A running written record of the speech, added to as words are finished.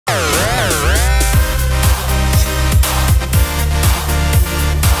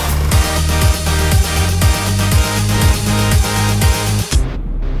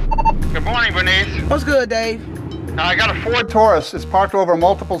good, Dave? Now, I got a Ford Taurus. It's parked over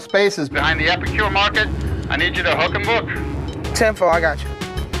multiple spaces behind the Epicure Market. I need you to hook and book. 10-4, I got you.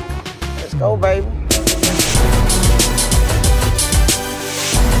 Let's go, baby.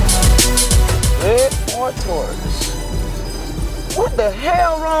 Red Ford Taurus. What the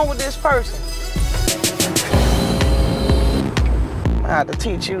hell wrong with this person? I have to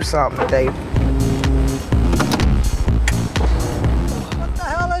teach you something, Dave. What the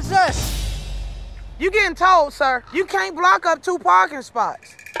hell is this? You getting told, sir, you can't block up 2 parking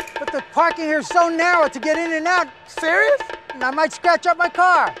spots. But the parking here is so narrow to get in and out. Serious? And I might scratch up my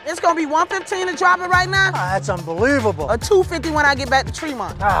car. It's gonna be $115 to drop it right now? Ah, that's unbelievable. Or $250 when I get back to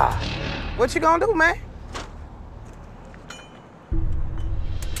Tremont. Ah. What you gonna do, man?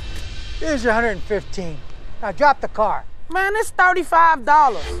 Here's your 115. Now drop the car. Man, it's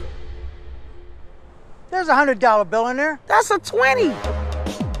 $35. There's a $100 bill in there. That's a 20.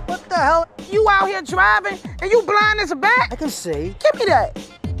 What the hell? You out here driving and you blind as a bat? I can see. Give me that.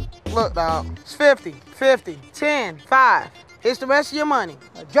 Look, dog, it's 50, 50, 10, 5. It's the rest of your money.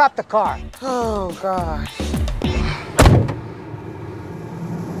 Now drop the car. Oh, gosh.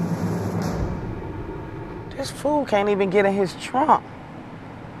 This fool can't even get in his trunk.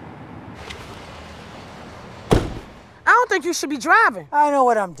 I don't think you should be driving. I know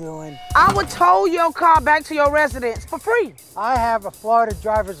what I'm doing. I would tow your car back to your residence for free. I have a Florida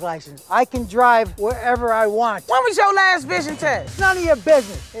driver's license. I can drive wherever I want. When was your last vision test? It's none of your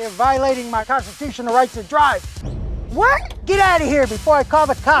business. You're violating my constitutional rights to drive. What? Get out of here before I call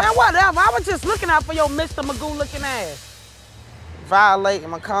the cops. Man, whatever. I was just looking out for your Mr. Magoo looking ass. Violating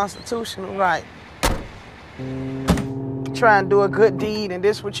my constitutional right. Try and do a good deed and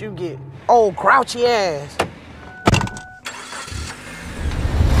this what you get. Old grouchy ass.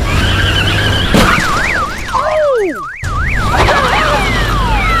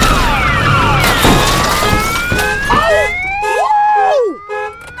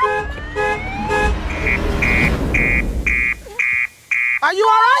 Are you all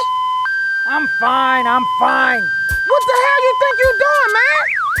right? I'm fine, I'm fine. What the hell you think you doing, man?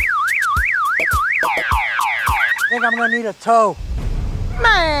 I think I'm gonna need a tow.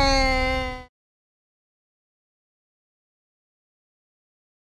 Man.